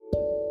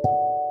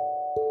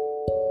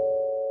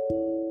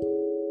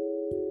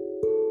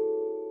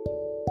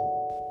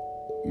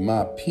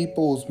My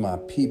peoples, my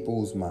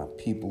peoples, my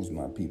peoples,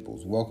 my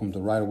peoples. Welcome to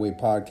Right Away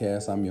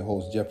Podcast. I'm your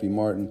host, Jeffrey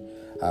Martin.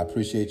 I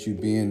appreciate you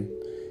being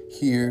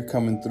here,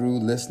 coming through,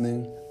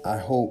 listening. I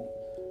hope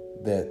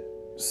that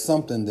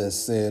something that's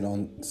said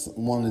on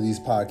one of these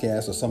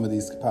podcasts or some of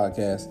these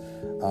podcasts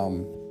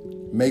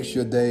makes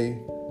your day,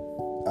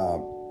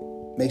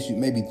 makes you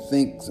maybe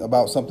think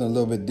about something a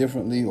little bit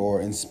differently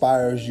or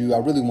inspires you. I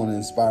really want to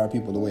inspire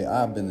people the way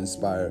I've been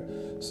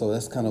inspired. So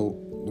that's kind of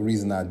the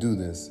reason I do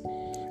this.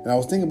 And I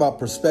was thinking about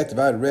perspective.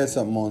 I had read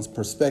something on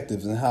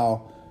perspectives and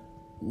how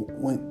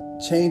when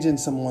changing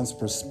someone's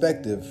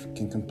perspective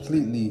can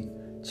completely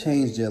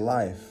change their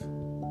life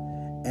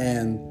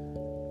and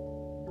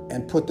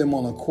put them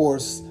on a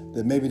course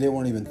that maybe they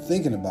weren't even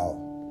thinking about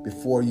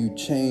before you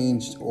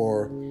changed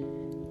or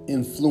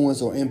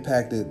influenced or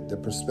impacted the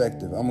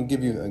perspective. I'm going to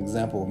give you an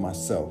example of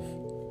myself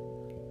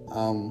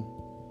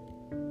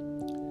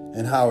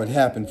and how it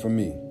happened for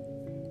me.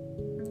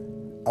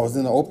 I was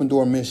in an open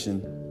door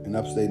mission in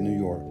upstate New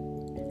York.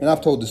 And I've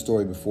told this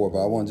story before,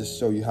 but I want to just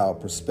show you how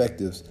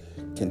perspectives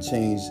can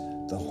change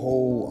the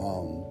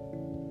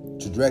whole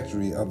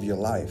trajectory of your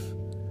life.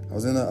 I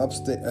was in an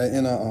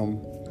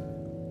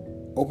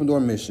open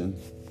door mission,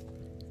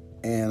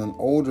 and an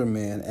older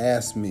man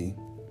asked me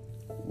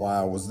why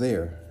I was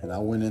there. And I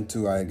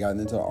had gotten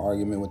into an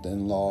argument with the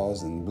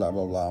in-laws and blah,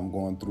 blah, blah. I'm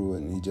going through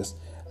it, and he just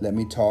let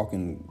me talk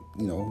and,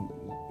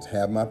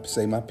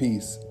 say my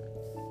piece.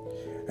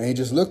 And he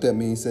just looked at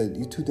me and said,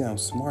 "You're too damn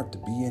smart to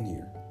be in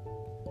here."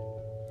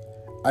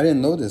 I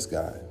didn't know this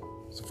guy.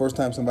 It's the first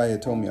time somebody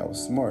had told me I was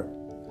smart.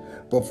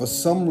 But for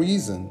some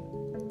reason,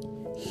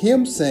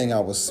 him saying I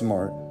was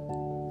smart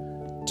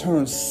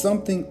turned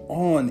something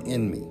on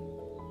in me.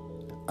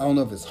 I don't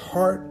know if it's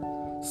heart,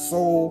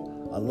 soul,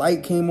 a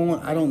light came on.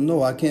 I don't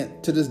know.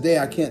 To this day,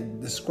 I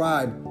can't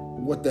describe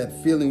what that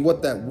feeling,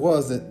 what that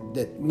was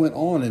that went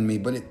on in me,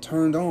 but it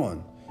turned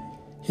on.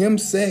 Him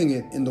saying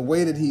it in the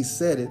way that he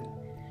said it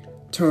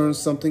turned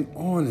something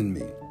on in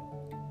me.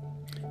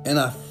 And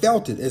I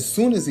felt it. As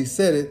soon as he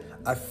said it,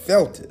 I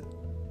felt it.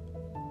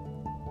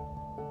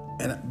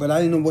 But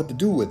I didn't know what to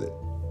do with it.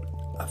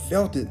 I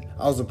felt it.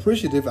 I was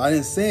appreciative. I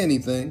didn't say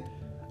anything.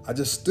 I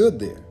just stood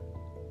there.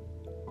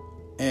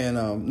 And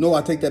no,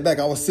 I take that back.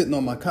 I was sitting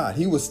on my cot.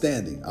 He was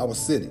standing. I was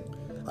sitting.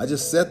 I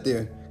just sat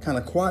there kind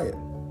of quiet.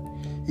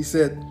 He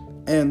said,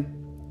 "And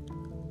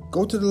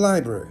go to the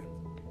library.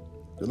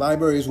 The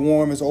library is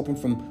warm. It's open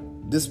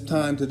from this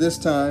time to this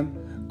time.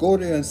 Go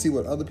there and see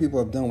what other people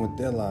have done with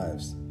their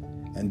lives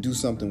and do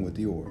something with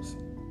yours."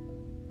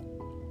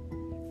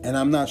 And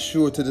I'm not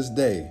sure to this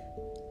day,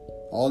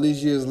 all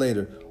these years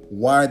later,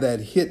 why that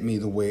hit me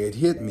the way it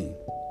hit me.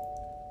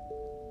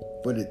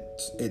 But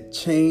it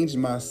changed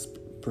my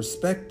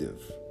perspective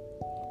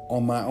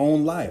on my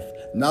own life,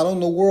 not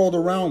on the world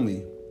around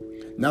me,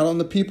 not on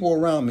the people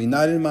around me,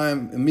 not in my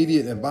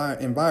immediate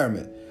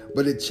environment,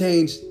 but it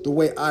changed the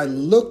way I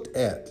looked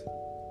at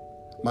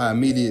my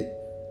immediate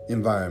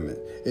environment.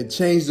 It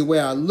changed the way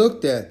I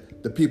looked at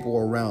the people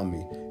around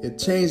me. It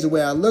changed the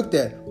way I looked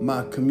at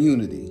my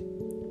community.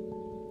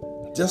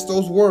 Just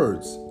those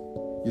words.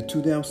 You're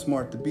too damn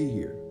smart to be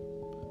here.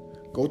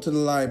 Go to the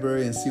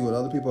library and see what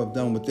other people have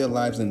done with their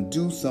lives and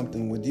do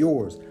something with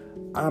yours.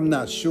 I'm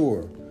not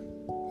sure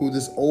who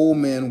this old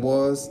man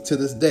was to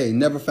this day.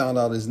 Never found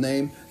out his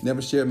name.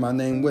 Never shared my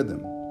name with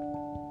him.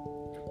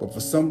 But for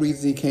some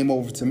reason, he came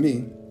over to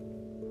me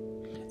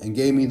and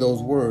gave me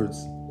those words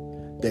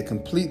that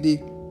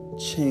completely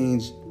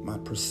changed my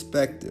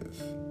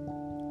perspective.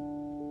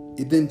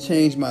 It didn't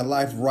change my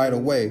life right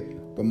away,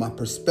 but my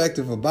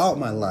perspective about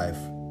my life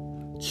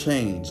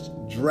changed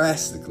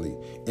drastically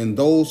in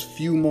those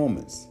few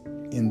moments.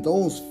 In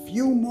those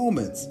few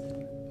moments,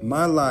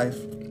 my life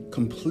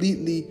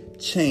completely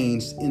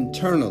changed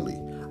internally.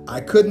 I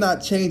could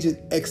not change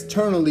it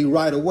externally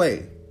right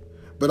away,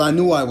 but I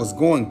knew I was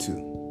going to.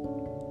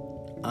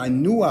 I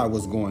knew I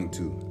was going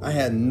to. I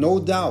had no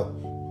doubt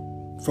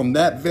from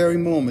that very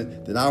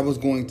moment that I was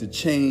going to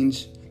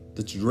change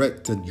the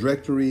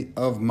trajectory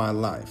of my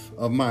life,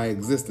 of my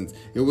existence.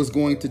 It was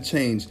going to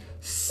change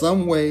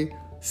some way,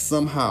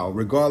 somehow,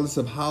 regardless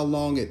of how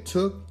long it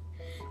took,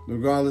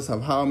 regardless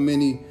of how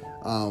many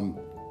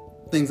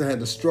things I had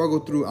to struggle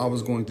through. I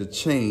was going to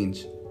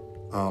change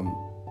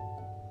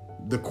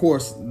the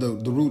course,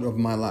 the route of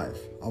my life.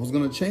 I was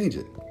going to change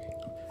it.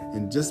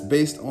 And just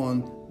based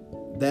on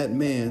that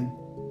man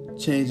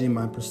changing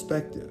my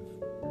perspective.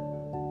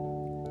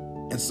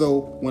 And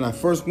so when I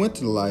first went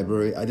to the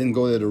library, I didn't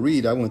go there to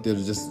read. I went there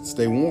to just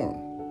stay warm.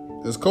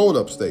 It was cold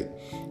upstate.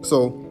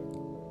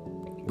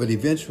 But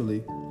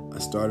eventually I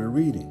started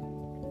reading.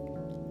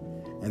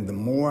 And the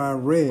more I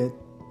read,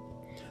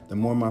 the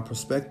more my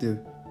perspective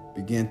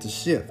began to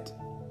shift.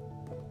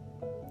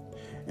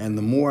 And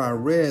the more I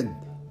read,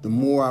 the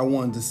more I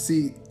wanted to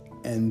see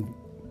and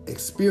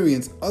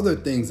experience other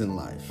things in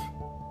life.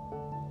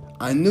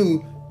 I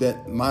knew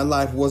that my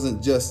life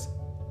wasn't just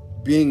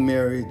being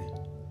married,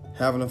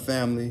 having a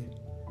family,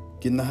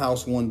 getting a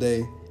house one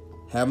day,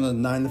 having a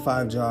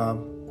 9-to-5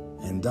 job,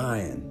 and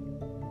dying.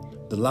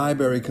 The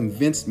library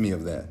convinced me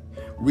of that.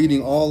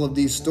 reading all of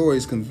these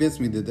stories convinced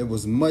me that there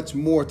was much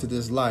more to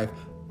this life,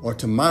 or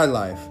to my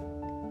life,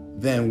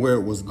 than where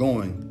it was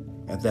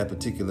going at that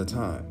particular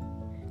time.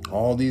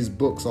 All these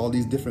books, all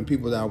these different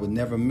people that I would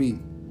never meet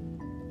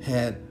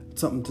had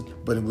something to,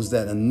 but it was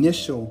that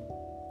initial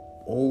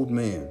old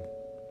man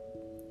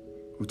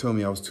who told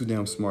me I was too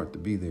damn smart to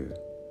be there.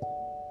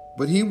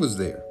 But he was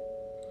there.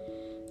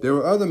 There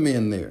were other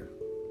men there,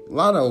 a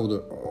lot of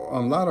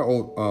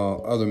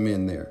other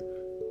men there.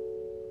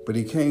 But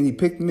he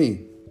picked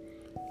me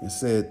and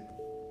said,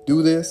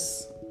 do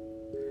this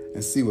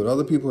and see what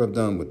other people have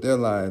done with their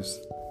lives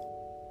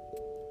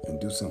and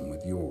do something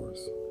with yours.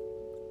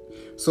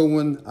 So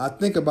when I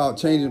think about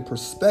changing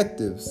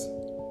perspectives,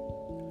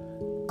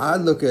 I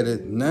look at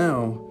it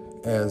now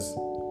as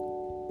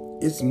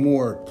it's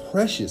more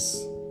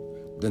precious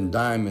than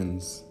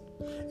diamonds.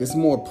 It's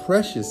more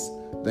precious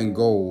than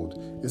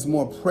gold. It's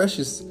more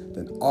precious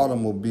than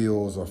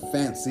automobiles or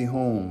fancy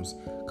homes.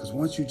 Because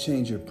once you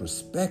change your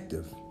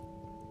perspective,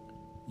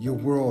 your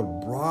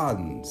world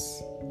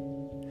broadens.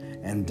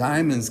 And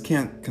diamonds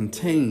can't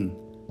contain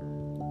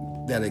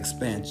that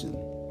expansion.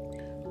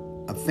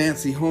 A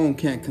fancy home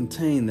can't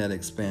contain that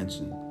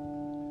expansion.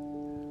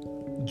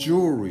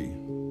 Jewelry,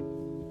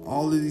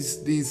 all of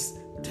these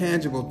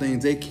tangible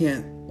things, they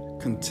can't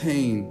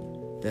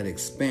contain that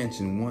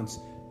expansion once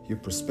your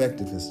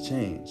perspective has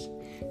changed.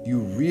 You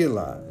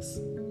realize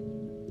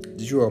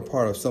that you are a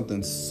part of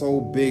something so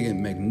big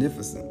and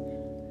magnificent,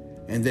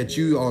 and that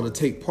you ought to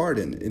take part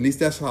in it. At least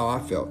that's how I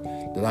felt,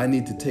 that I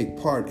need to take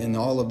part in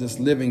all of this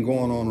living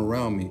going on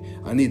around me.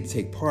 I need to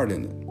take part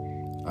in it.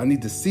 I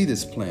need to see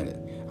this planet.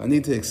 I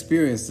need to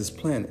experience this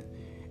planet.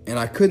 And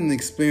I couldn't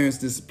experience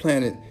this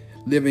planet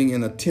living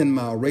in a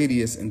 10-mile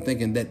radius and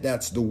thinking that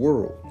that's the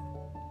world.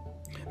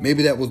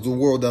 Maybe that was the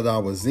world that I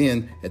was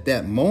in at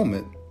that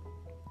moment,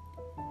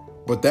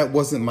 but that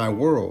wasn't my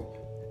world.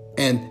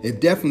 And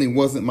it definitely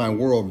wasn't my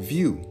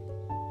worldview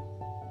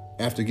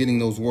after getting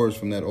those words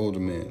from that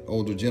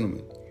older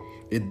gentleman.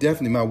 It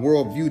definitely, my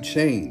worldview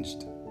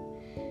changed.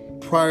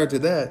 Prior to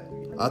that,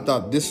 I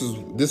thought this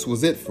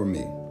was it for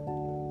me.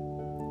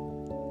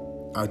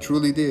 I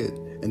truly did.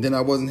 And then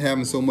I wasn't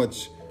having so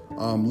much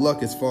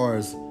luck as far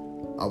as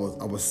I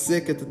was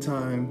sick at the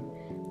time,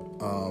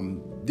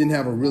 didn't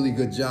have a really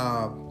good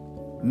job,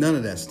 none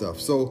of that stuff.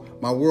 So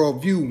my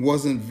worldview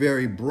wasn't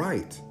very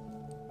bright.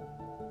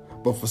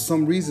 But for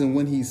some reason,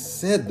 when he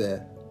said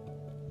that,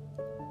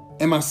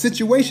 and my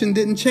situation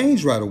didn't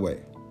change right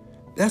away.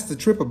 That's the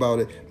trip about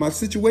it. My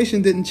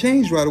situation didn't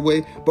change right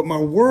away, but my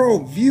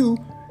worldview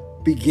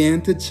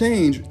began to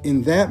change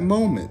in that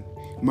moment.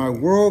 My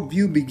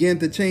worldview began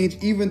to change,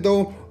 even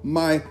though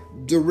my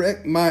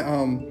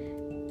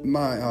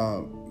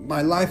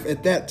life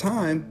at that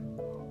time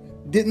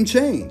didn't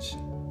change,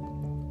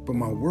 but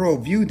my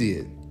worldview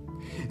did.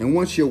 And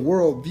once your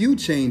worldview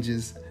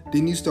changes,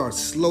 then you start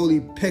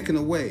slowly pecking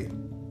away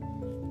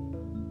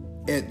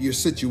at your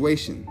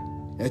situation,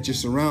 at your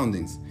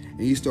surroundings,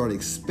 and you start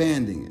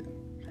expanding it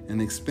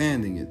and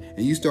expanding it.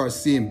 And you start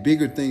seeing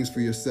bigger things for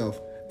yourself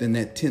than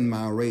that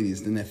 10-mile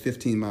radius, than that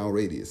 15-mile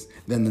radius,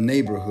 than the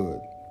neighborhood,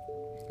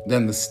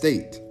 than the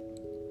state,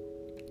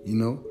 you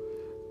know?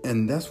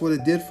 And that's what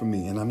it did for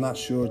me. And I'm not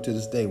sure to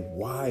this day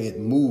why it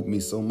moved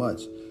me so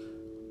much.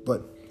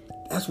 But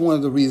that's one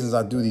of the reasons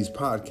I do these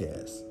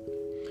podcasts.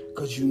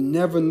 Because you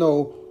never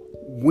know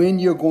when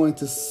you're going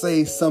to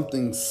say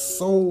something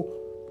so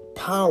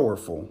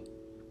powerful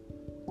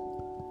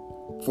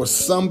for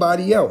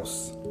somebody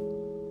else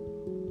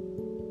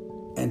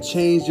and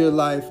change your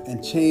life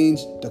and change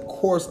the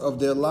course of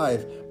their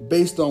life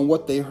based on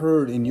what they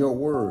heard in your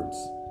words.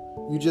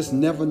 You just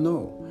never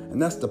know.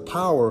 And that's the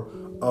power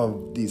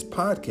of these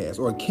podcasts,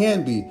 or it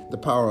can be the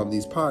power of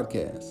these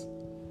podcasts.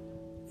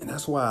 And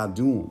that's why I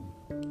do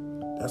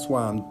them. That's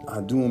why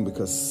I do them,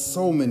 because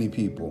so many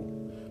people,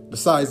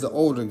 besides the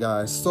older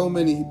guys, so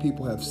many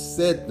people have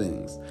said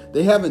things.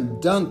 They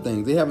haven't done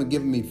things. They haven't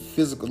given me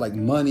physical, like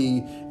money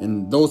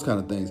and those kind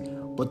of things,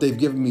 but they've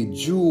given me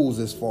jewels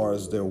as far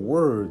as their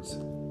words.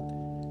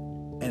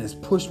 And it's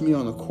pushed me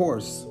on a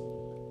course,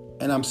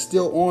 and I'm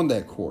still on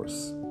that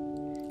course.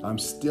 I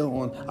still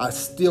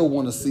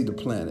want to see the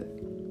planet.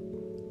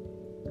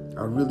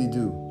 I really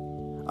do.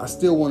 I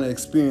still want to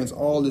experience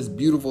all this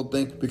beautiful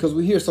thing, because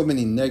we hear so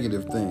many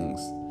negative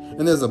things.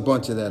 And there's a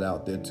bunch of that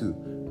out there too.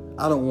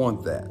 I don't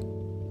want that.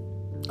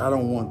 I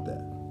don't want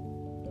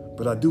that.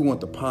 But I do want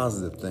the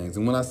positive things.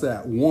 And when I say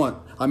I want,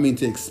 I mean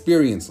to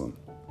experience them.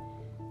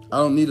 I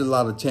don't need a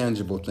lot of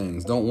tangible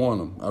things. Don't want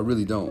them. I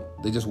really don't.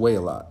 They just weigh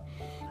a lot.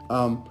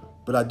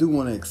 But I do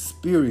want to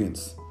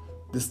experience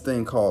this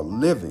thing called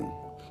living.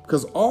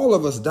 Because all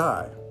of us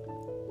die,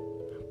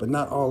 but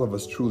not all of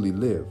us truly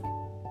live.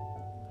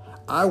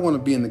 I want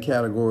to be in the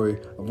category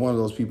of one of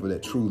those people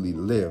that truly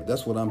live.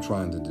 That's what I'm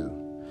trying to do.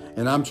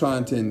 And I'm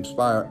trying to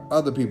inspire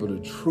other people to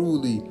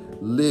truly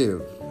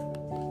live.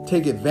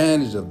 Take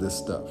advantage of this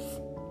stuff.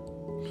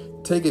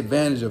 Take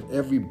advantage of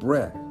every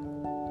breath.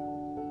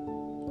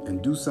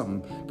 And do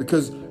something.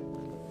 Because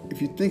if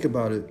you think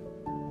about it,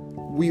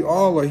 we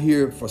all are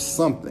here for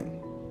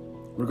something.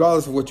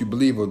 Regardless of what you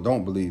believe or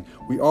don't believe,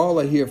 we all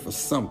are here for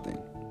something.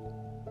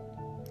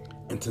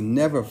 And to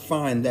never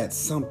find that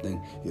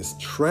something is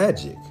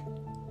tragic.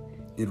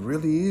 It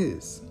really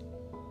is.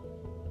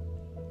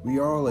 We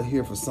all are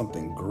here for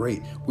something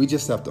great. We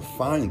just have to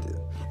find it.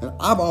 And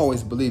I've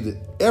always believed that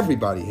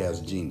everybody has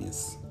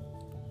genius.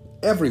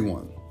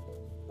 Everyone.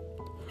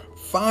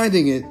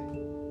 Finding it,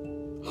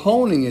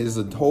 honing it is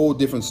a whole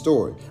different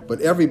story.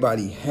 But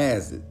everybody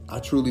has it. I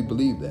truly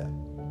believe that.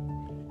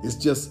 It's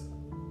just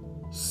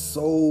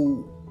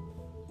so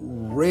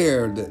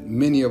rare that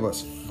many of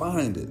us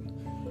find it.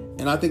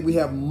 And I think we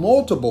have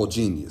multiple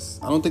genius.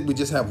 I don't think we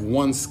just have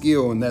one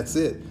skill and that's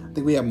it. I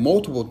think we have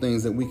multiple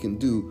things that we can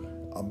do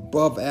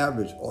above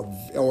average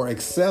or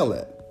excel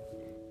at.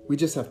 We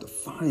just have to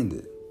find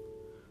it.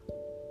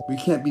 We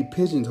can't be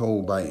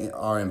pigeonholed by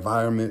our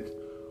environment,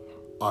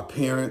 our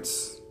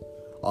parents,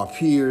 our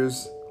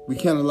peers. We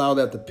can't allow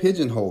that to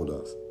pigeonhole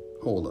us.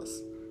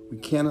 We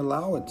can't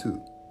allow it to.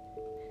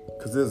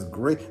 Because there's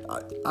great.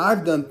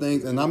 I've done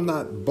things, and I'm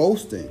not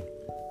boasting,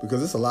 because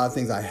there's a lot of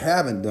things I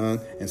haven't done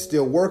and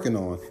still working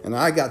on. And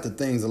I got to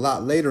things a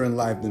lot later in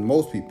life than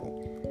most people.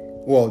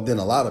 Well, than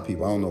a lot of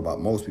people. I don't know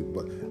about most people,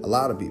 but a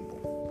lot of people.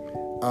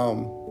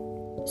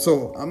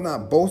 So I'm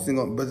not boasting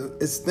on, but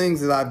it's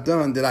things that I've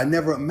done that I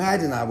never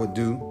imagined I would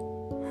do,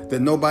 that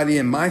nobody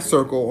in my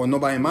circle or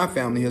nobody in my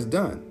family has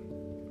done.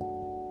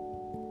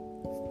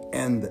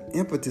 And the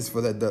impetus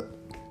for that,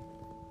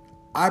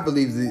 I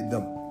believe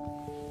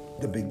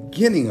the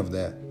beginning of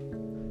that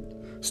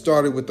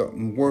started with the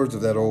words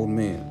of that old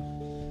man.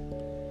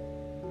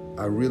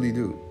 I really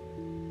do.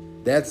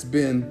 That's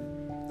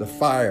been the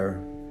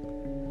fire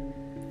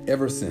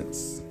ever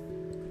since.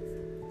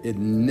 It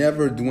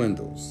never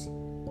dwindles.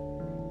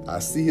 I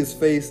see his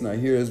face and I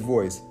hear his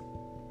voice.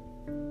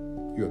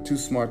 You're too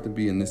smart to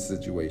be in this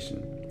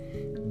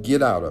situation.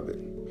 Get out of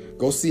it.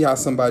 Go see how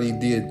somebody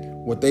did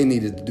what they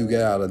needed to do,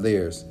 get out of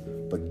theirs,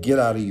 but get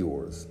out of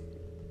yours.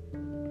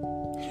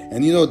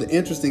 And you know, the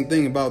interesting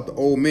thing about the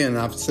old man, and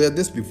I've said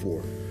this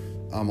before,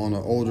 I'm on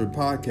an older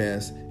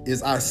podcast,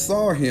 is I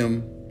saw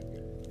him,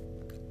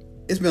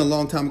 it's been a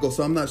long time ago,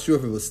 so I'm not sure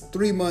if it was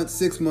 3 months,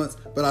 6 months,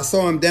 but I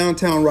saw him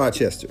downtown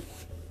Rochester.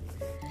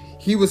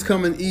 He was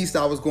coming east,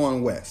 I was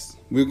going west.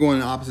 We were going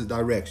in opposite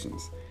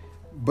directions.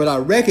 But I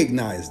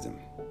recognized him.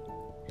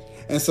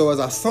 And so as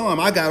I saw him,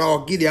 I got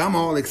all giddy. I'm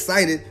all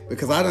excited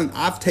because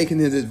I've taken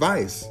his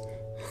advice.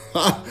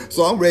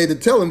 So I'm ready to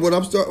tell him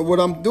what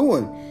I'm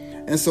doing.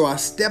 And so I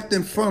stepped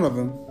in front of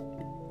him.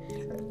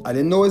 I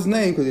didn't know his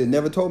name because he had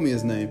never told me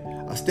his name.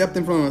 I stepped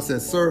in front of him and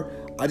said, "Sir,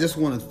 I just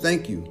want to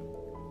thank you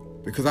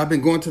because I've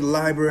been going to the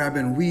library. I've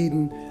been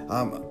reading.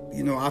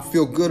 I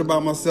feel good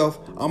about myself.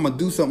 I'm going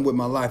to do something with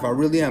my life. I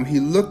really am." He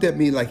looked at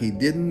me like he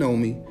didn't know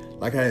me,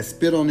 like I had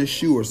spit on his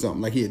shoe or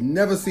something, like he had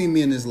never seen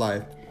me in his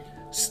life,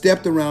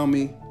 stepped around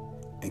me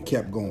and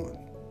kept going.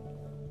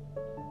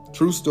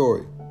 True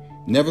story.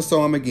 Never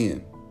saw him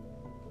again.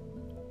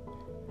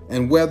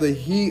 And whether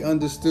he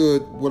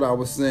understood what I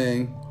was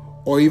saying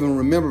or even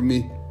remembered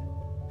me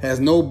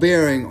has no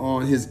bearing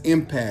on his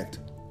impact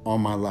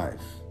on my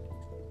life.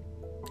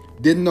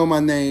 Didn't know my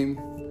name,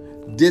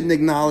 didn't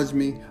acknowledge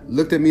me,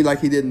 looked at me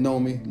like he didn't know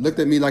me, looked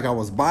at me like I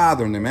was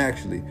bothering him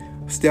actually,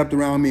 stepped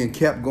around me and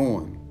kept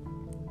going.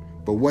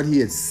 But what he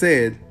had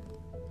said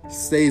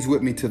stays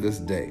with me to this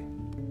day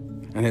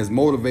and has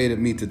motivated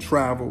me to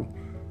travel,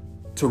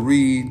 to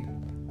read,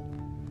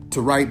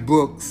 to write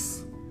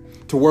books,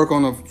 to work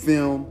on a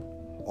film.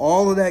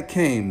 All of that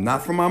came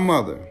not from my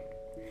mother,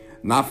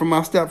 not from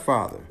my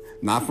stepfather,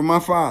 not from my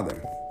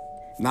father,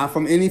 not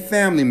from any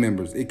family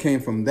members. It came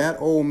from that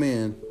old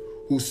man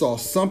who saw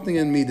something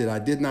in me that I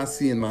did not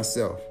see in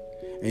myself.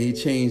 And he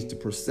changed the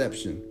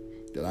perception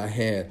that I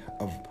had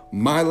of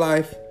my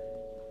life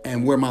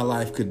and where my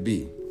life could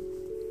be.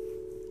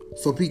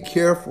 So be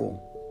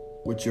careful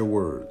with your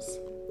words.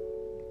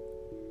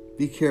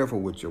 Be careful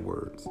with your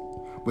words.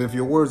 But if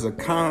your words are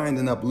kind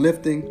and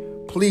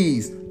uplifting,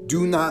 please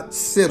do not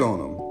sit on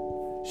them.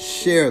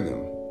 Share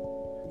them.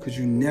 Because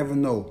you never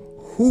know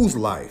whose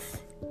life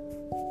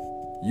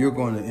you're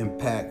going to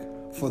impact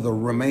for the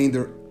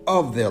remainder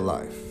of their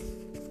life.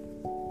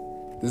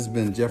 This has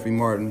been Jeffrey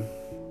Martin,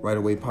 Right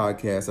Away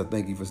Podcast. I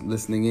thank you for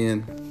listening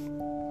in.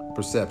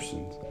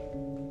 Perceptions.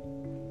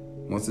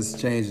 Once this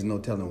changes, no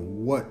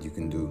telling what you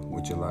can do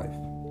with your life.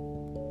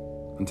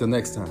 Until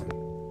next time,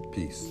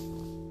 peace.